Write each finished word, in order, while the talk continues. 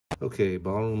Okay,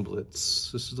 Ballroom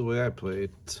Blitz. This is the way I play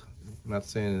it. I'm not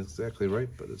saying it's exactly right,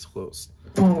 but it's close.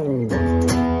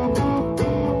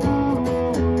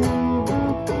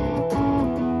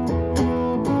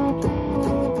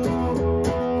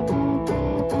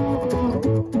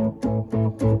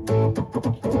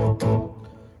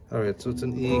 Alright, so it's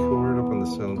an E chord up on the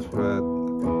 7th fret.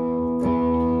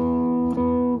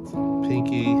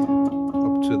 Pinky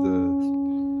up to the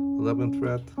 11th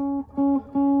fret.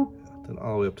 Then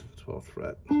all the way up to the 12th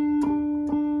fret.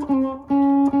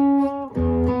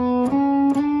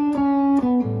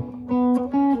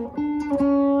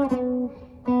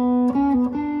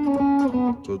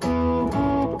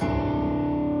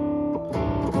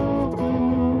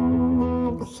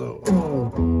 So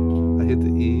I hit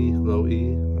the E, low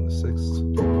E on the 6th.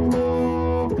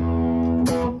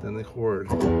 Then the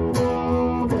chord.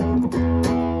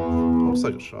 Almost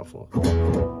like a shuffle.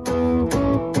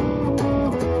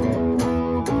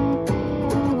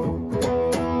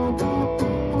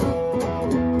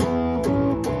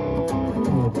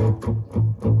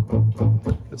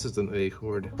 This is an A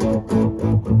chord. I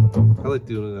like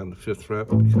doing it on the 5th fret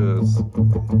because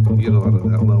you get a lot of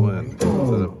that low end.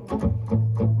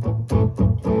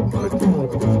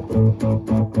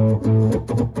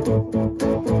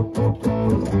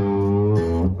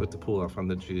 Like to pull off on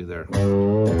the G there.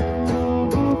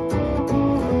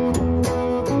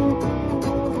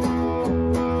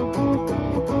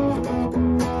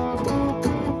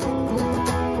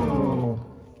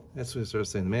 That's when he starts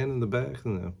saying, man in the back,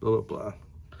 and then blah, blah, blah.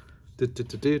 Then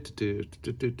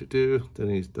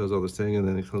he does all the singing, and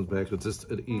then he comes back, it's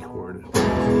just an E chord.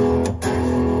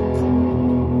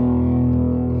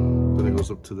 Then it goes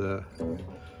up to the,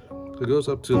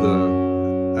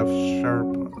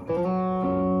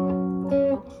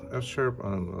 F sharp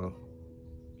on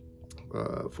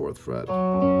the 4th fret.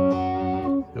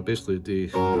 Basically a D.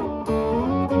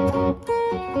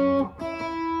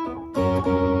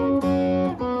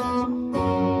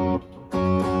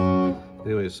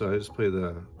 Anyway, so I just play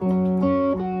that,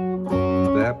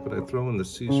 but I throw in the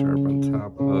C sharp on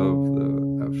top of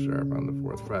the F sharp on the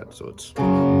 4th fret, so it's.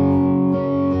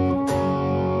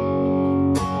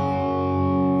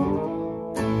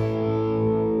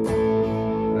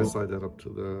 I slide that up to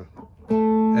the A,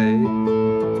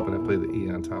 but I play the E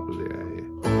on top of the A.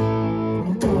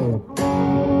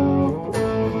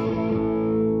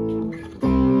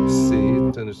 C,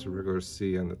 then it's a regular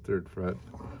C on the 3rd fret.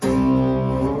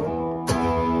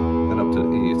 Then up to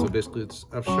the E, so basically it's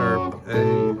F sharp,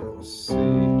 A, C, E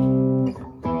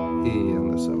on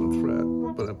the 7th fret.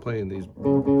 But I'm playing the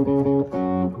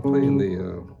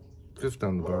 5th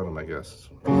on the bottom, I guess.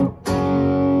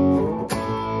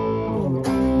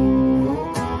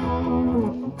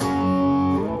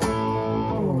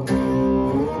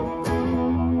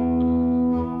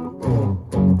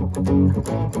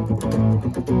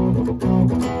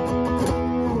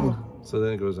 So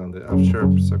then it goes on the F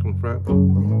sharp 2nd fret,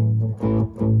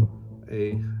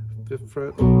 A 5th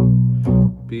fret,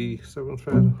 B 7th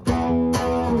fret,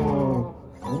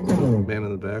 man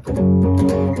in the back.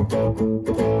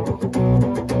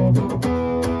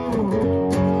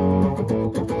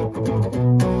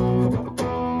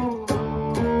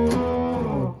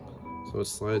 So it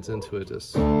slides into it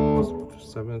just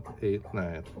 7th, 8th,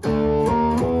 9th.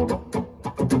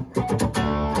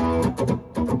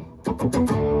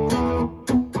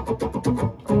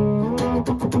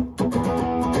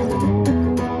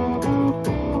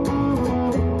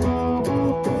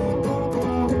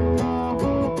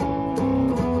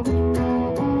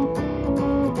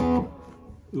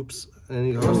 Oops, and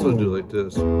you can also do like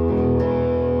this.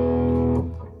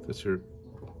 That's your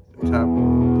top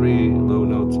 3 low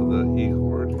notes of the E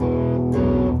chord.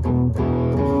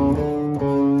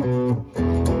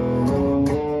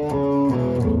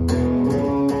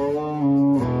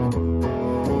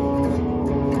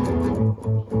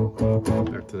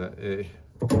 Back to that A.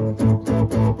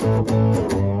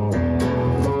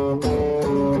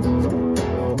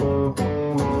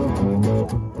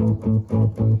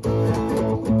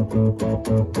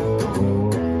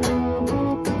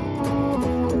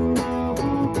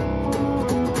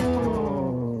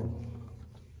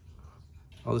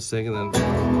 All the singing, then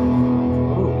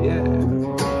oh yeah.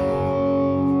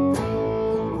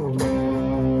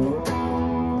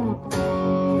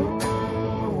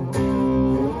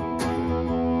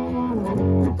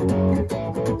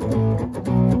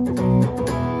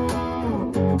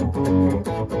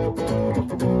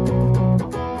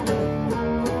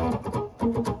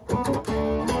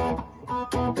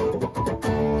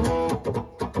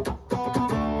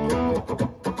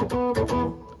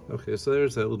 Okay, so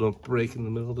there's that little break in the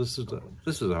middle. This is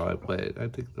how I play it. I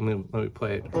think let me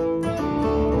play it.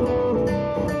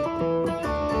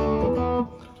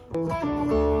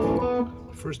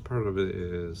 The first part of it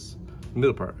is the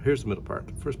middle part. Here's the middle part.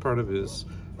 The first part of it is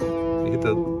you hit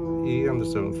the E on the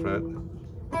 7th fret,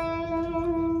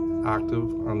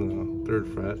 octave on the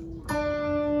 3rd fret,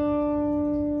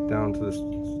 down to the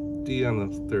D on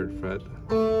the 3rd fret,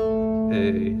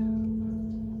 A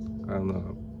on the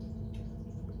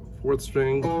 4th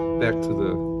string, back to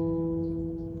the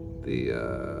E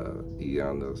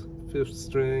on the 5th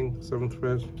string, 7th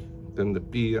fret, then the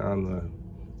B on the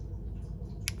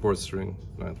 4th string,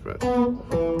 9th fret.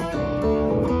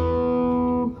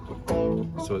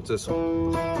 So it's this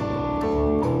one.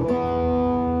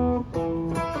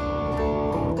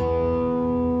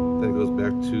 Then it goes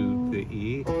back to the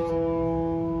E,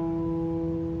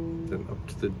 then up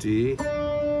to the D,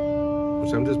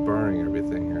 which I'm just borrowing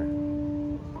everything here.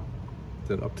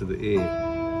 Then up to the E.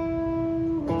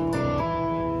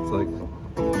 It's like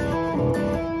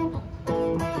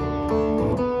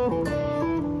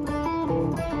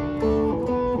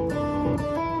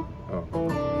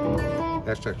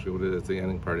that's actually what it is, the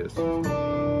ending part is.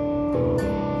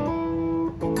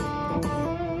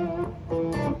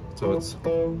 So it's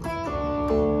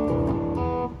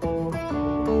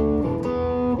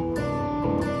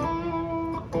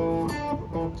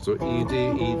so E, D,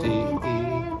 E, D, E.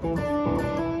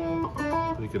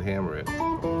 We could hammer it.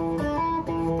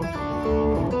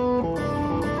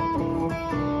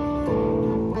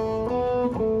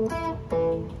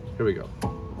 Here we go.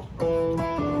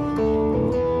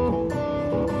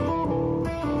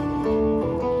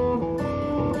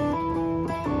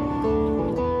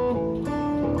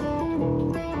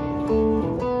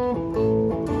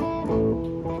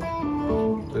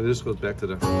 And this goes back to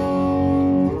the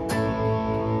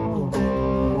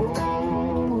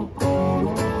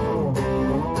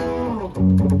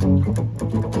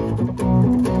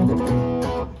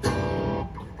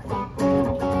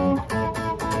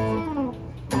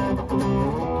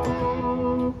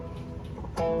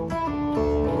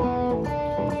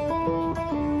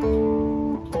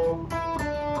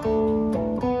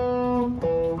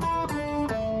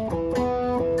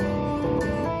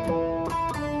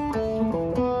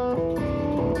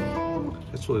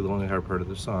That's really the only hard part of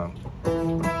the song.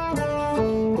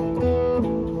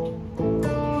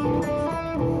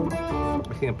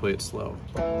 I can't play it slow.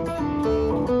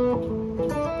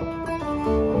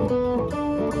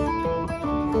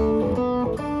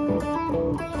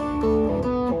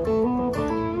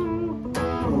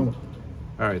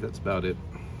 All right, that's about it.